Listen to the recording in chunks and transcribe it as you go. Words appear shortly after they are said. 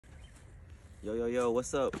Yo,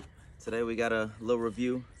 what's up? Today we got a little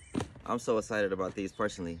review. I'm so excited about these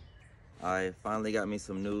personally. I finally got me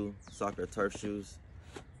some new soccer turf shoes.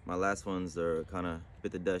 My last ones are kind of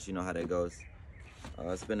bit the dust, you know how that goes.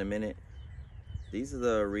 It's been a minute. These are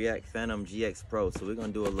the React Phantom GX Pro, so we're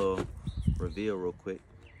gonna do a little reveal real quick.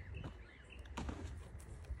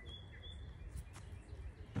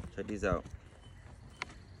 Check these out.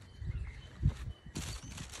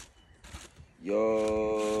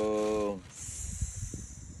 Yo,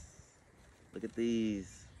 look at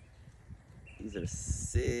these. These are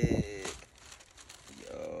sick.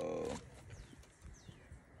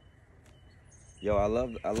 Yo, I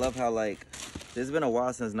love how, like, there's been a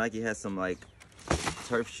while since Nike had some like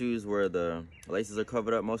turf shoes where the laces are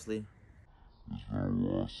covered up mostly.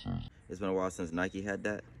 It's been a while since Nike had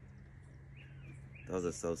that. Those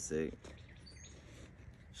are so sick.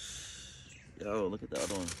 Yo, look at the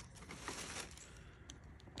other one.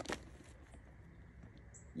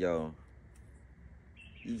 Yo,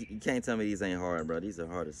 you can't tell me these ain't hard, bro. These are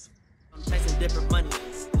hard as. I'm chasing different money.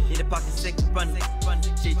 Need a pocket sick running.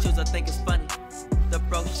 She choose, I think it's funny. The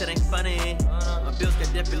broke shit ain't funny. My bills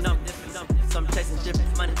get different numbers. So I'm chasing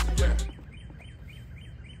different money.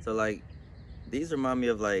 So like, these remind me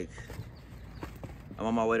of like, I'm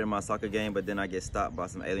on my way to my soccer game, but then I get stopped by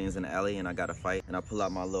some aliens in the alley and I gotta fight. And I pull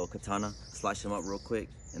out my little katana, slice them up real quick.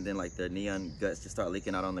 And then like their neon guts just start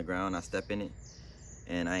leaking out on the ground. I step in it.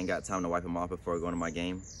 And I ain't got time to wipe them off before going to my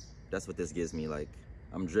game. That's what this gives me. Like,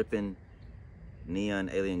 I'm dripping neon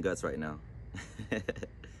alien guts right now.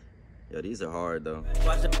 Yo, these are hard though.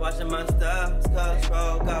 Watching my style, cause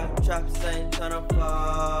roll, got traps ain't tryna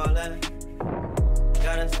fall in.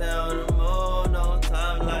 Gotta stay on the move, no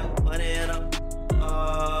time like money and I'm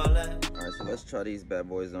all in. Alright, so let's try these bad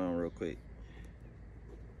boys on real quick.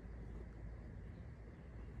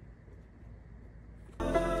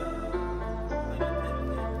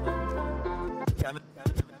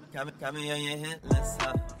 Got me on your hit list,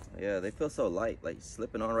 huh? Yeah, they feel so light. Like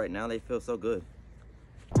slipping on right now, they feel so good.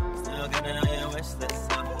 Still got it on your wish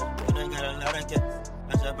list, huh? You done got a lot of gifts.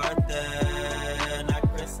 It's your birthday,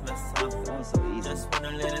 not Christmas, huh? Oh, so easy. Just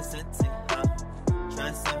wanna let it sit, huh?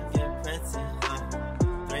 Try to get pretty,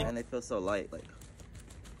 huh? And they feel so light, like.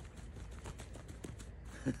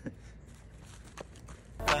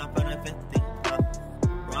 550, huh?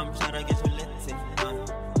 I'm tryna get you litty, huh?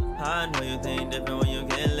 I know you think different when you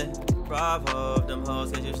get lit. Bravo, if them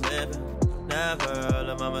hoes get you slipping. Never,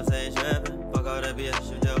 the mama say tripping. Fuck all the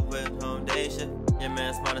BS you dealt with home day shit. Your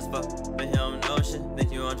man smart as fuck, but he don't know shit.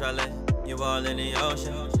 Think you on try let you all in the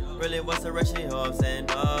ocean. Really, what's the ratio? I'm saying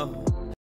no.